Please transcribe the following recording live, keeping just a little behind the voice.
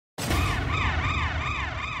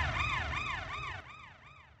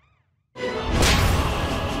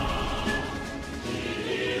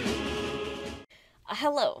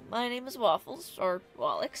Hello, my name is Waffles, or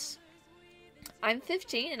Wallix. I'm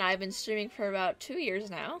 15 and I've been streaming for about 2 years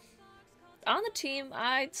now. On the team,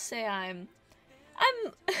 I'd say I'm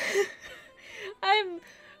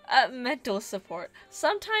mental support.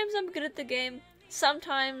 Sometimes I'm good at the game,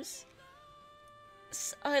 sometimes,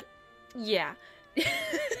 yeah.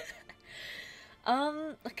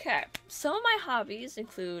 Okay. Some of my hobbies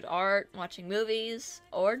include art, watching movies,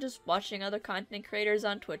 or just watching other content creators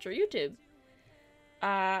on Twitch or YouTube.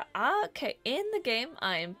 Okay, in the game,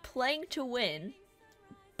 I'm playing to win,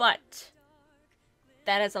 but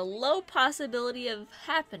that has a low possibility of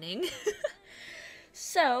happening.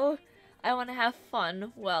 So, I want to have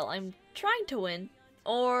fun while I'm trying to win,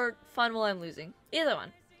 or fun while I'm losing. Either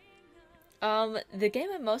one. The game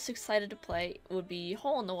I'm most excited to play would be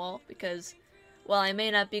Hole in the Wall, because while I may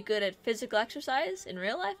not be good at physical exercise in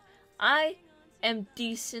real life, I am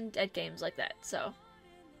decent at games like that, so.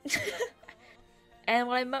 And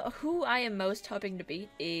who I am most hoping to beat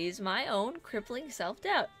is my own crippling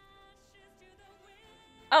self-doubt.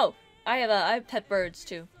 Oh, I have pet birds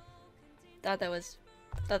too. Thought that was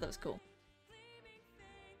cool.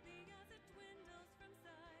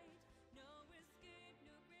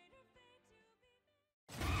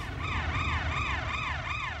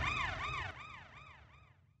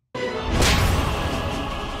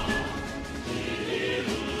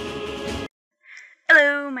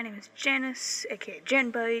 Hello, my name is Janus, aka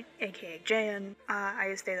Janbite, aka Jan. I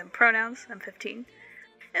use they, them pronouns. I'm 15.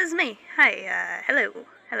 This is me. Hi, hello,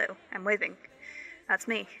 I'm waving. That's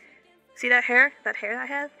me. See that hair? That hair I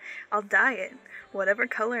have? I'll dye it. Whatever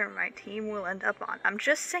color my team will end up on. I'm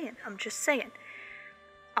just saying.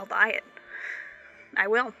 I'll dye it. I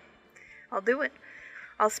will. I'll do it.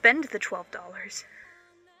 I'll spend the $12.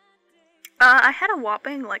 I had a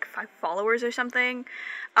whopping, 5 followers or something,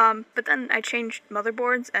 but then I changed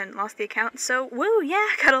motherboards and lost the account, so, woo, yeah,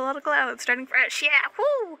 got a lot of clouds, starting fresh, yeah,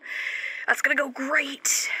 woo! That's gonna go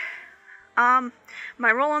great! My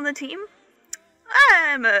role on the team?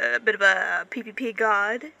 I'm a bit of a PvP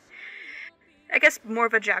god. I guess more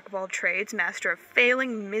of a jack of all trades, master of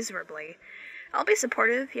failing miserably. I'll be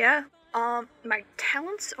supportive, yeah. My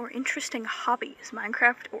talents or interesting hobbies,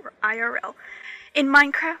 Minecraft or IRL. In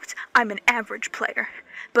Minecraft, I'm an average player,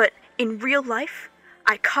 but in real life,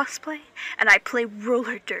 I cosplay and I play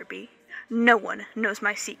roller derby. No one knows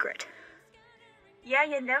my secret. Yeah,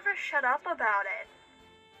 you never shut up about it.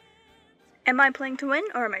 Am I playing to win,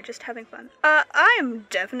 or am I just having fun? I am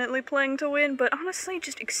definitely playing to win, but honestly,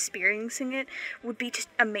 just experiencing it would be just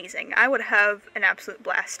amazing. I would have an absolute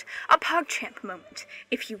blast. A PogChamp moment,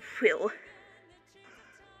 if you will.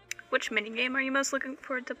 Which minigame are you most looking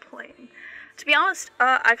forward to playing? To be honest,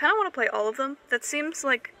 I kind of want to play all of them. That seems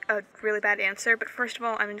like a really bad answer, but first of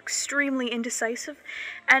all, I'm extremely indecisive,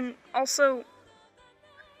 and also,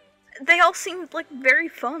 they all seem like very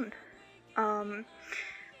fun.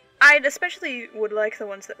 I especially would like the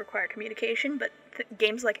ones that require communication, but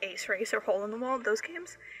games like Ace Race or Hole in the Wall, those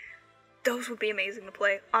games, those would be amazing to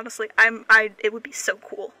play. Honestly, it would be so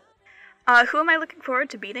cool. Who am I looking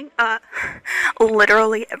forward to beating?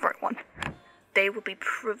 Literally everyone. They will be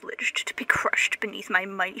privileged to be crushed beneath my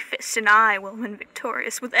mighty fist, and I will win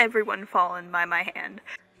victorious with everyone fallen by my hand.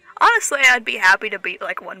 Honestly, I'd be happy to beat,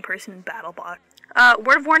 one person in BattleBot.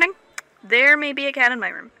 Word of warning, there may be a cat in my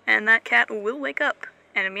room, and that cat will wake up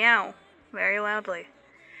and meow very loudly.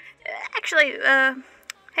 Actually,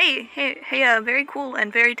 hey, very cool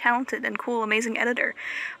and very talented and cool, amazing editor.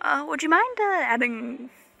 Would you mind, adding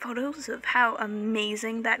photos of how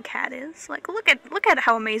amazing that cat is? Look at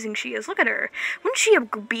how amazing she is. Look at her. Wouldn't she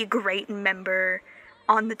be a great member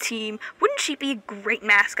on the team? Wouldn't she be a great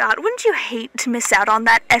mascot? Wouldn't you hate to miss out on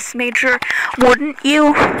that S major? Wouldn't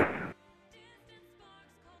you?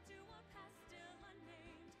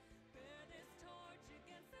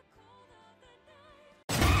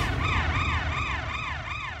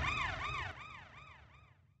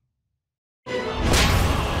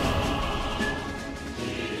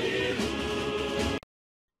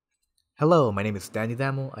 Hello, my name is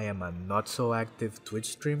DaniDamu. I am a not-so-active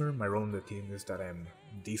Twitch streamer. My role in the team is that I'm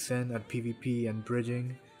decent at PvP and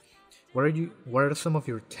bridging. What are some of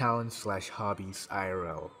your talents/hobbies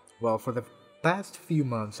IRL? Well, for the past few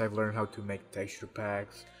months, I've learned how to make texture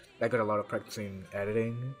packs. I got a lot of practice in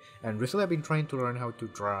editing, and recently I've been trying to learn how to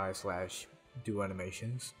draw/do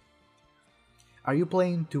animations. Are you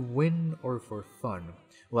playing to win or for fun?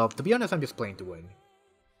 Well, to be honest, I'm just playing to win.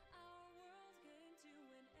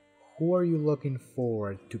 Who are you looking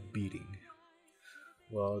forward to beating?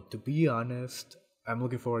 Well, to be honest, I'm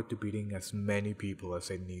looking forward to beating as many people as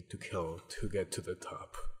I need to kill to get to the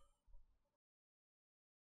top.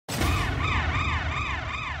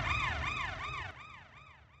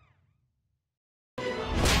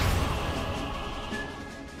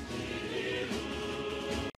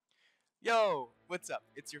 Yo, what's up?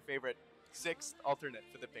 It's your favorite 6th alternate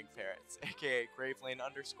for the Pink Parrots, aka gravelane_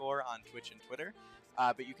 on Twitch and Twitter,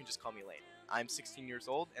 but you can just call me Lane. I'm 16 years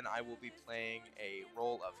old, and I will be playing a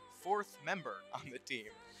role of 4th member on the team,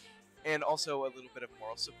 and also a little bit of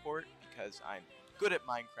moral support, because I'm good at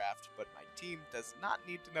Minecraft, but my team does not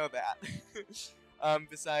need to know that.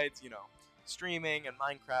 Besides, you know, streaming and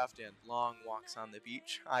Minecraft and long walks on the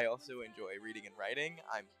beach, I also enjoy reading and writing.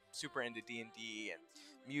 I'm super into D&D and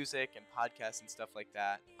music and podcasts and stuff like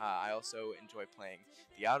that. I also enjoy playing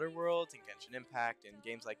The Outer Worlds and Genshin Impact and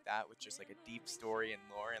games like that with just like a deep story and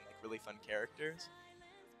lore and like really fun characters.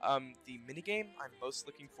 The minigame I'm most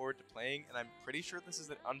looking forward to playing, and I'm pretty sure this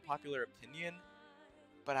is an unpopular opinion,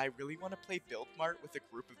 but I really want to play Build Mart with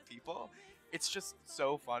a group of people. It's just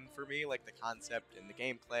so fun for me, like the concept and the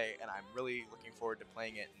gameplay, and I'm really looking forward to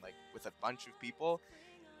playing it like with a bunch of people.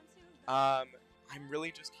 I'm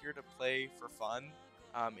really just here to play for fun,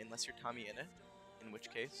 unless you're Tommyinnit, in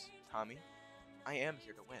which case, Tommy, I am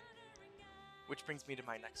here to win. Which brings me to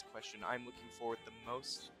my next question. I'm looking forward the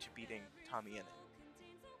most to beating Tommyinnit.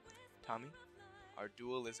 Tommy, our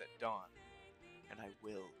duel is at dawn, and I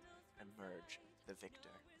will emerge the victor.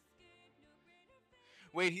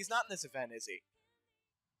 Wait, he's not in this event, is he?